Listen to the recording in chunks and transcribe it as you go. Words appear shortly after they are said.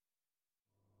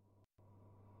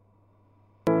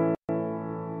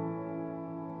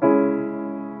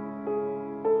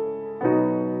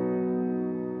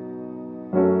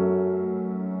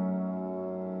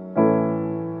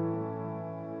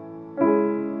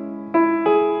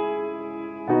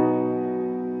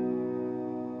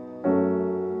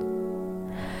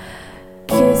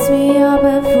me up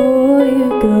before you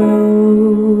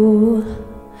go.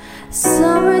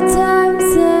 Summertime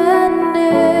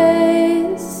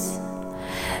sadness,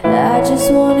 I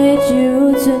just wanted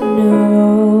you to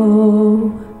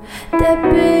know that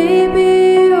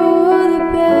baby, you're the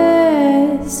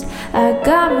best. I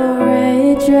got my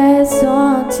red dress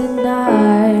on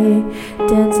tonight,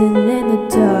 dancing in the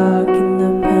dark in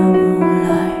the pale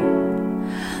moonlight.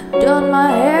 Done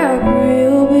my hair up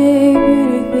real big,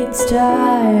 beauty queen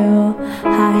style,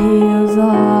 high heels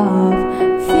off,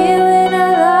 feeling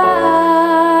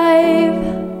alive.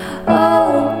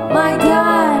 Oh my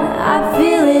God, I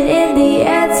feel it in the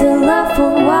air,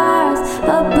 telephone wires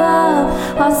above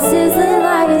are sizzling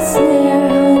like a snare.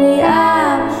 Honey,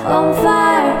 I'm on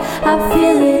fire, I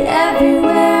feel it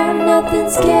everywhere. Nothing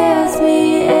scares me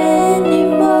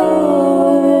anymore.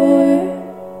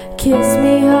 Kiss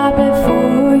me hard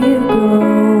before you go.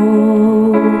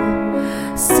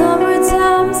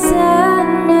 Summertime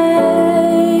sadness,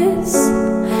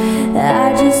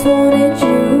 I just wanted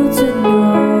you to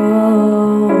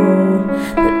know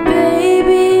that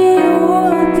baby,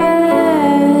 you're the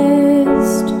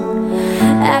best.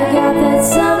 I got that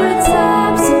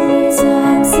summertime sadness.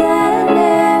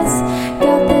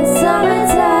 Got that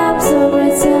summertime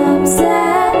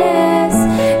sadness.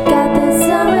 Got that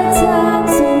summertime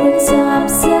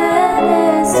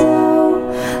sadness.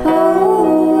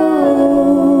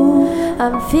 Oh,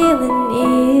 I'm feeling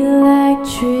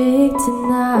electric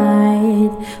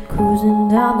tonight, cruising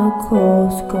down the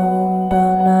coast, going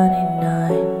about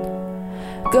 99.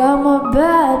 Got my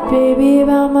bad baby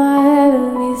by my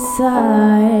heavenly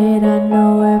side. I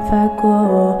know if I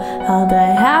go, I'll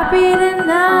die happy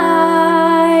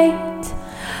tonight.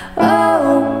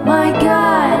 Oh my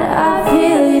God, I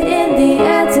feel it in the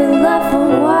air,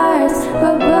 telephone wires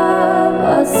above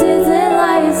are sizzling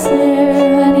like a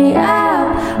snare. Honey, I'm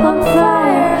on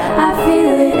fire, I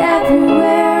feel it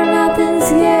everywhere. Nothing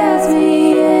scares me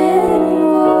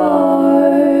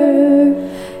anymore.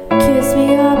 Kiss me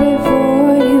up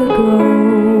before you go.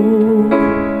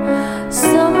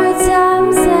 Summertime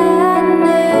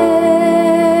sadness,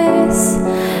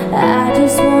 I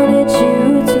just wanted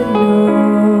you to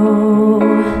know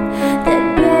that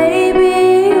baby,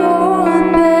 you're the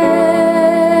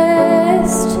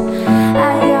best. I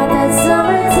got that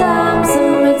summertime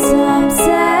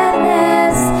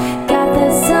sadness. Got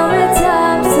that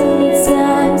summertime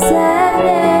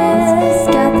sadness.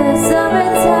 Got that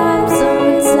summertime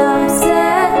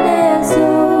sadness.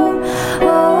 Oh,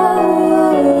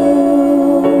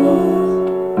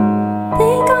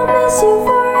 think I'll miss you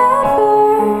forever,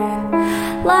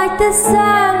 like the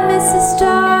sun misses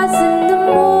stars in the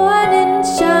morning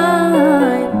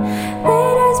shine.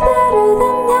 Later's better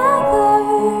than never.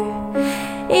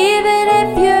 Even if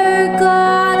you're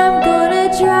gone, I'm gonna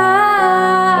drive.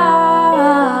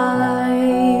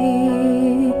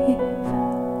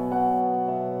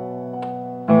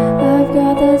 I've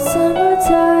got that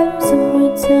summertime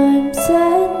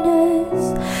sadness.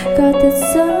 Got that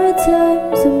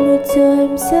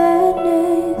summertime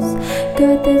sadness.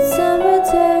 Got that